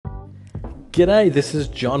G'day, this is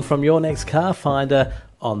John from Your Next Car Finder.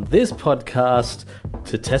 On this podcast,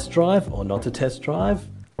 to test drive or not to test drive,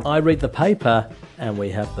 I read the paper and we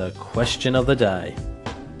have the question of the day.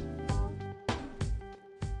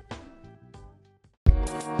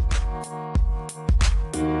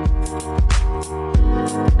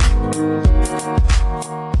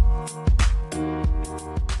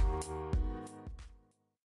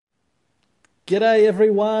 G'day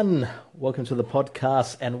everyone, welcome to the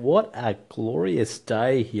podcast, and what a glorious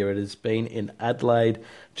day here it has been in Adelaide.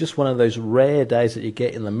 Just one of those rare days that you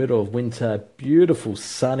get in the middle of winter. Beautiful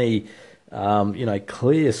sunny,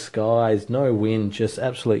 clear skies, no wind, just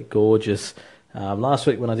absolutely gorgeous. Last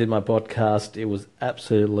week when I did my podcast, it was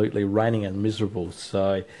absolutely raining and miserable,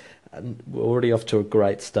 so we're already off to a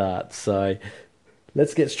great start. So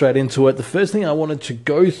let's get straight into it. The first thing I wanted to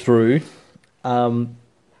go through,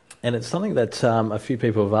 and it's something that a few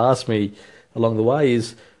people have asked me along the way,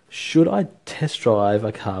 is should I test drive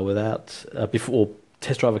a car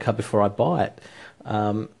before I buy it?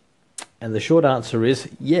 And the short answer is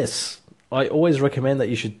yes. I always recommend that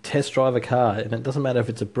you should test drive a car, and it doesn't matter if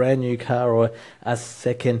it's a brand new car or a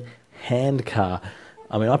second-hand car.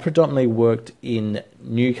 I mean, I predominantly worked in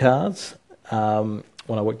new cars when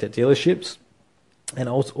I worked at dealerships, and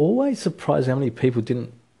I was always surprised how many people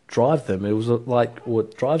didn't drive them. It was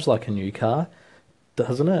it drives like a new car,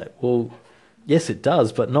 doesn't it? Well, yes, it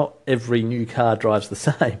does, but not every new car drives the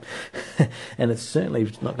same. And it's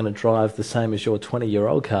certainly not going to drive the same as your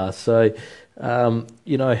 20-year-old car. So,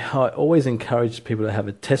 I always encourage people to have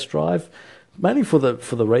a test drive, mainly for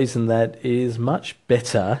the reason that it is much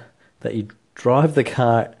better that you drive the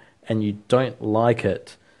car and you don't like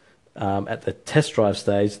it at the test drive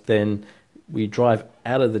stage than we drive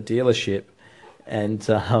out of the dealership and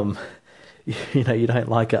you don't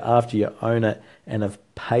like it after you own it and have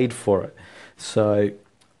paid for it. So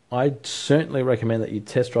I certainly recommend that you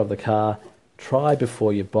test drive the car, try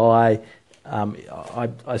before you buy.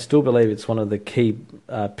 I still believe it's one of the key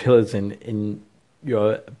pillars in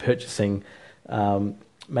your purchasing,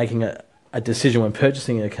 making a decision when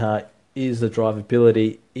purchasing a car is the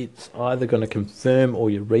drivability. It's either going to confirm all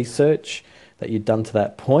your research that you've done to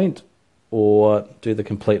that point or do the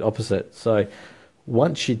complete opposite. So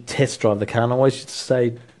once you test drive the car, and I always used to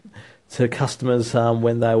say to customers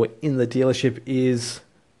when they were in the dealership is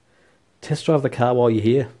test drive the car while you're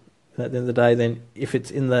here. At the end of the day, then if it's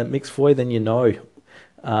in the mix for you, then you know.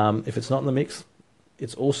 If it's not in the mix,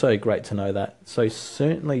 it's also great to know that. So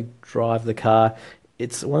certainly drive the car.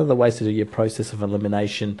 It's one of the ways to do your process of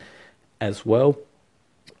elimination as well.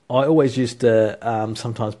 I always used to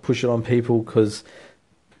sometimes push it on people because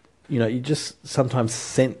you just sometimes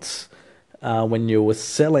sense when you were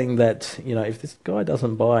selling that, if this guy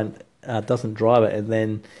doesn't buy and doesn't drive it and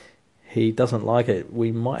then he doesn't like it,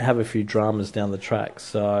 we might have a few dramas down the track.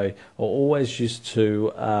 So I always used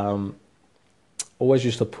to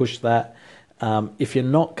push that. If you're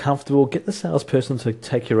not comfortable, get the salesperson to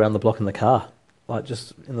take you around the block in the car, like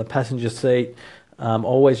just in the passenger seat. I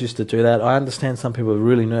always used to do that. I understand some people are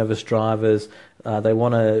really nervous drivers. They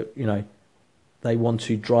want to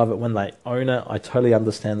drive it when they own it. I totally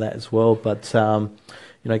understand that as well. But,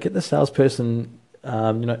 get the salesperson,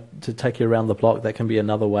 to take you around the block. That can be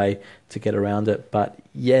another way to get around it. But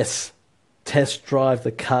yes, test drive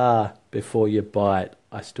the car before you buy it.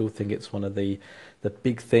 I still think it's one of the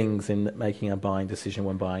big things in making a buying decision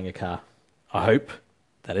when buying a car. I hope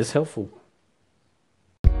that is helpful.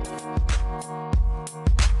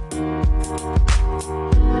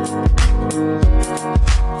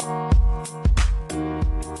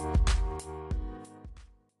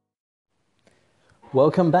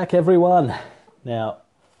 Welcome back, everyone. Now,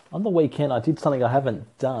 on the weekend, I did something I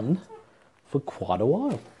haven't done for quite a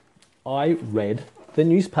while. I read the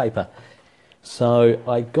newspaper. So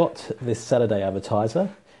I got this Saturday Advertiser,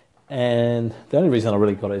 and the only reason I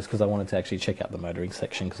really got it is because I wanted to actually check out the motoring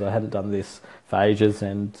section, because I hadn't done this for ages,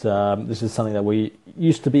 and this is something that we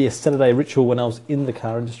used to be a Saturday ritual when I was in the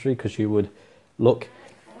car industry, because you would look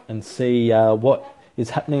and see what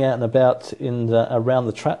is happening out and about around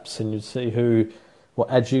the traps, and you'd see what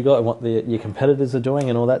ads you got and what your competitors are doing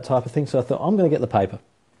and all that type of thing. So I thought, I'm going to get the paper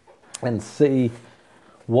and see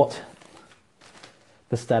what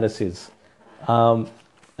the status is. And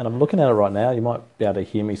I'm looking at it right now. You might be able to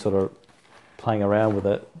hear me sort of playing around with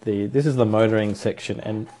it. This is the motoring section,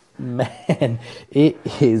 and man, it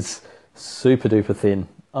is super duper thin.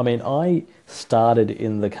 I mean, I started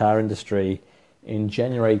in the car industry in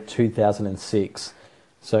January 2006.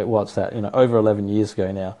 So what's that? Over 11 years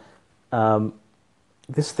ago now.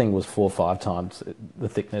 This thing was 4 or 5 times the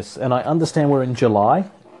thickness. And I understand we're in July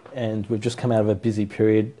and we've just come out of a busy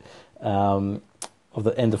period of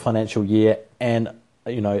the end of financial year, and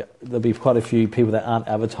there'll be quite a few people that aren't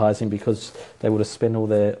advertising because they would have spent all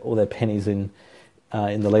their pennies in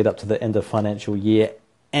the lead up to the end of financial year,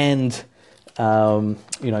 and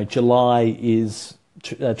July is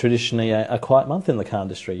traditionally a quiet month in the car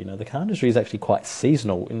industry. The car industry is actually quite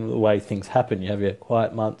seasonal in the way things happen. You have your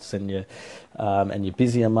quiet months and your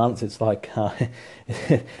busier months. It's like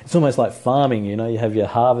it's almost like farming. You have your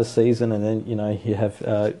harvest season, and then you have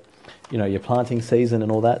your planting season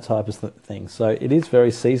and all that type of thing. So it is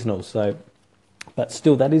very seasonal. So, but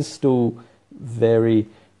still, that is still very,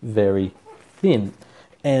 very thin.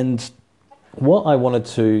 And what I wanted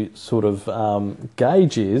to sort of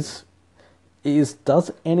gauge is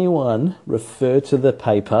does anyone refer to the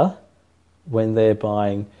paper when they're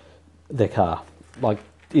buying their car? Like,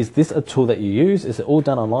 is this a tool that you use? Is it all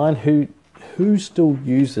done online? Who still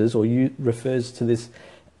uses or refers to this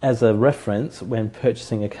as a reference when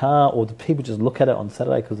purchasing a car, or do people just look at it on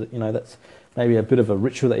Saturday? Because that's maybe a bit of a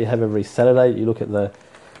ritual that you have every Saturday. You look at the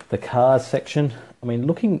cars section. I mean,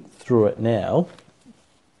 looking through it now,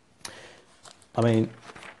 I mean,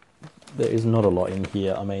 there is not a lot in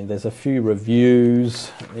here. I mean, there's a few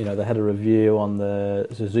reviews. They had a review on the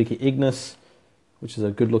Suzuki Ignis, which is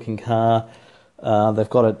a good-looking car. They've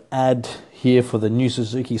got an ad here for the new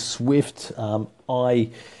Suzuki Swift. I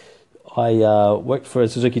worked for a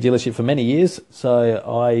Suzuki dealership for many years, so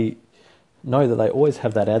I know that they always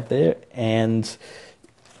have that ad there. And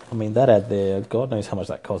I mean, that ad there, God knows how much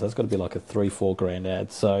that costs. That's got to be like a $3-4 grand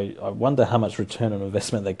ad. So I wonder how much return on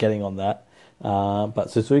investment they're getting on that.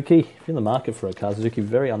 But Suzuki, if you're in the market for a car, Suzuki,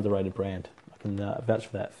 very underrated brand. I can vouch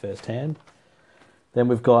for that firsthand. Then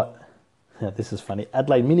we've got, this is funny,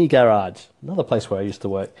 Adelaide Mini Garage, another place where I used to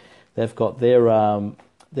work. They've got their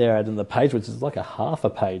ad in the page, which is like a half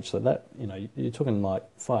a page. So that, you're talking like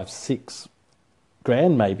 $5-6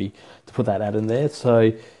 grand maybe to put that ad in there.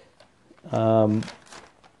 So,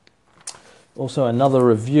 also another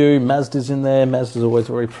review, Mazda's in there. Mazda's always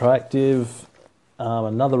very proactive.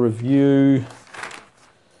 Another review.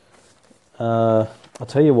 I'll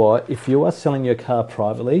tell you what, if you are selling your car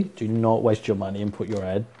privately, do not waste your money and put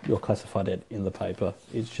your classified ad in the paper.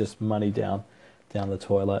 It's just money down the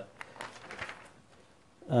toilet.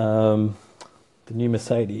 The new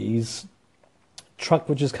Mercedes truck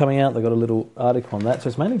which is coming out, they've got a little article on that. So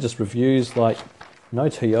it's mainly just reviews, like no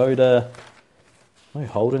Toyota, no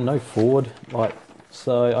Holden, no Ford.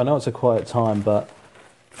 So I know it's a quiet time, but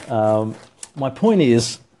my point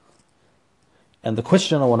is, and the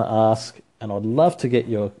question I want to ask, and I'd love to get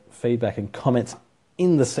your feedback and comments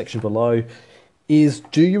in the section below, is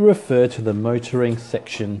do you refer to the motoring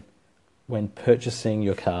section when purchasing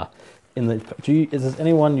your car? Does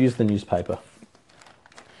anyone use the newspaper?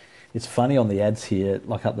 It's funny on the ads here,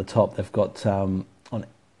 like up the top, they've got on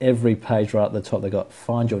every page right at the top, they've got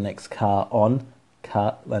find your next car on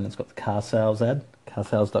car, and it's got the car sales ad,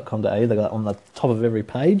 carsales.com.au. They've got it on the top of every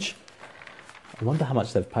page. I wonder how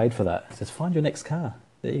much they've paid for that. It says find your next car.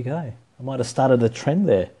 There you go. I might have started a trend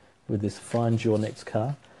there with this find your next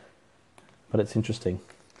car, but it's interesting.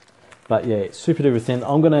 But yeah, it's super duper thin.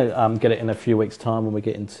 I'm going to get it in a few weeks' time when we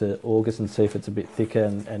get into August and see if it's a bit thicker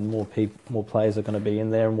and more players are going to be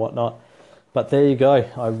in there and whatnot. But there you go.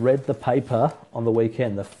 I read the paper on the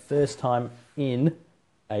weekend, the first time in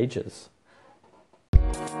ages.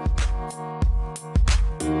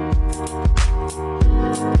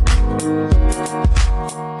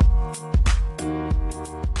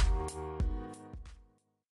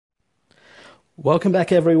 Welcome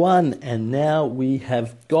back, everyone, and now we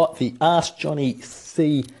have got the Ask Johnny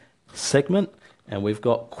C segment, and we've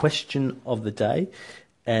got question of the day,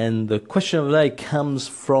 and the question of the day comes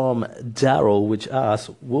from Daryl, which asks,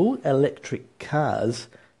 will electric cars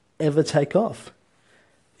ever take off?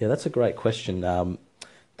 Yeah, that's a great question,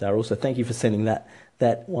 Daryl, so thank you for sending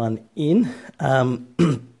that one in.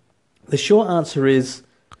 The short answer is,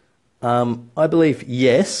 I believe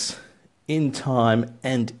yes, in time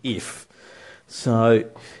and if. So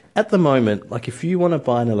at the moment, like if you want to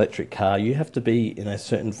buy an electric car, you have to be in a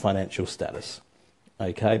certain financial status,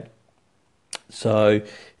 okay? So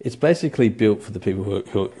it's basically built for the people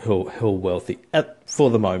who are wealthy for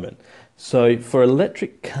the moment. So for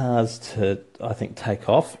electric cars to, I think, take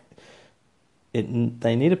off,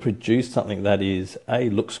 they need to produce something that is, A,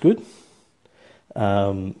 looks good,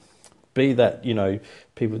 B, that,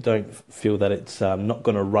 people don't feel that it's not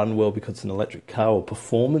going to run well because it's an electric car, or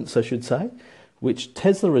performance, I should say, which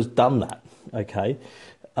Tesla has done that, okay?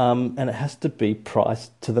 And it has to be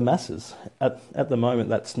priced to the masses. At the moment,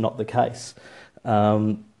 that's not the case.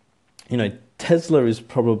 Tesla is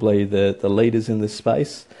probably the leaders in this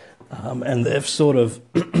space, and they've sort of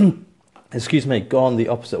gone the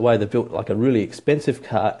opposite way. They built like a really expensive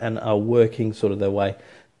car and are working sort of their way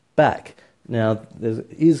back. Now, there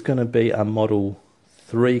is going to be a Model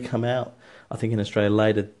 3 come out, I think in Australia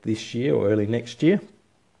later this year or early next year.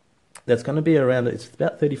 That's going to be around, it's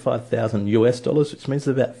about 35,000 US dollars, which means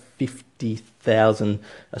it's about 50,000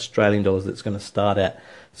 Australian dollars that's going to start at.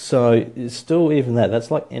 So it's still even that's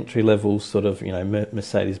like entry level sort of,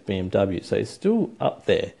 Mercedes, BMW. So it's still up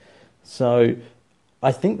there. So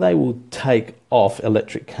I think they will take off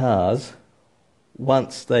electric cars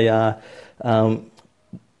once they are, they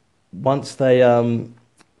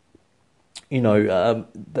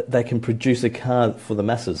can produce a car for the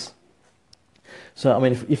masses. So, I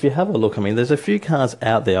mean, if you have a look, I mean, there's a few cars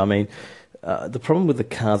out there. I mean, the problem with the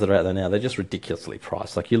cars that are out there now, they're just ridiculously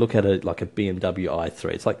priced. Like you look at a BMW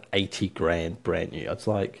i3, it's like 80 grand brand new. It's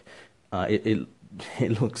like, it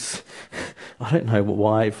looks, I don't know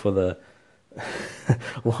why why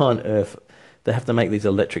on earth they have to make these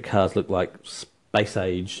electric cars look like space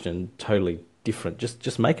aged and totally different.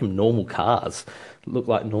 Just make them normal cars, look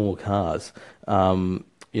like normal cars.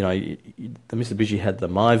 The Mitsubishi had the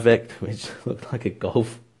Myvec, which looked like a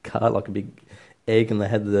golf cart, like a big egg, and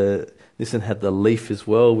Nissan had the Leaf as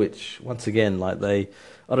well, which once again, I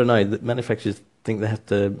don't know, the manufacturers think they have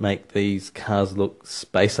to make these cars look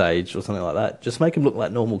space age or something like that. Just make them look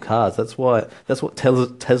like normal cars. That's what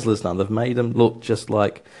Tesla's done. They've made them look just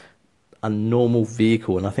like a normal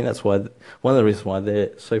vehicle, and I think that's why one of the reasons why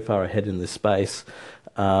they're so far ahead in this space.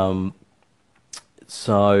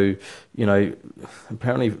 So,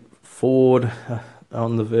 apparently Ford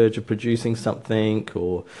on the verge of producing something,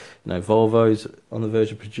 or Volvo's on the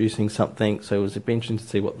verge of producing something. So it was interesting to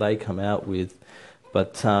see what they come out with.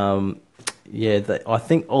 But I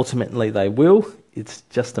think ultimately they will. It's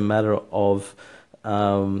just a matter of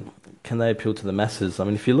can they appeal to the masses? I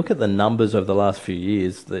mean, if you look at the numbers over the last few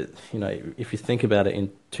years, if you think about it, in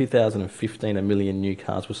 2015, 1 million new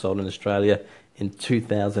cars were sold in Australia. In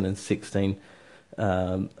 2016.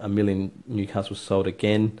 1 million new cars were sold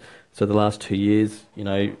again. So the last 2 years,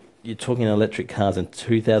 you're talking electric cars. In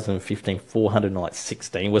 2015,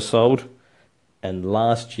 416 were sold, and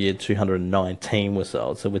last year 219 were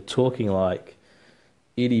sold. So we're talking like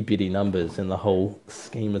itty bitty numbers in the whole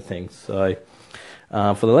scheme of things. So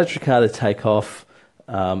for the electric car to take off,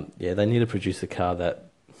 they need to produce a car that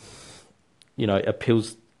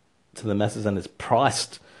appeals to the masses and is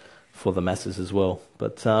priced for the masses as well.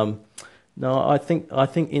 But no, I think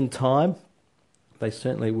in time they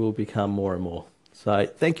certainly will become more and more. So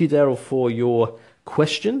thank you, Daryl, for your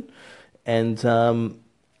question, and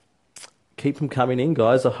keep them coming in,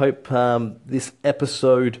 guys. I hope this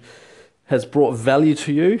episode has brought value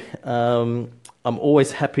to you. I'm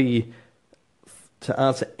always happy to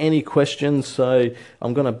answer any questions, so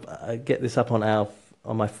I'm going to get this up on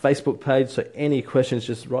my Facebook page. So any questions,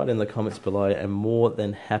 just write in the comments below. I'm more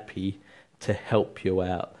than happy to help you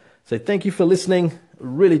out. So thank you for listening.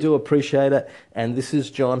 Really do appreciate it. And this is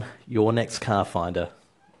John, your next car finder.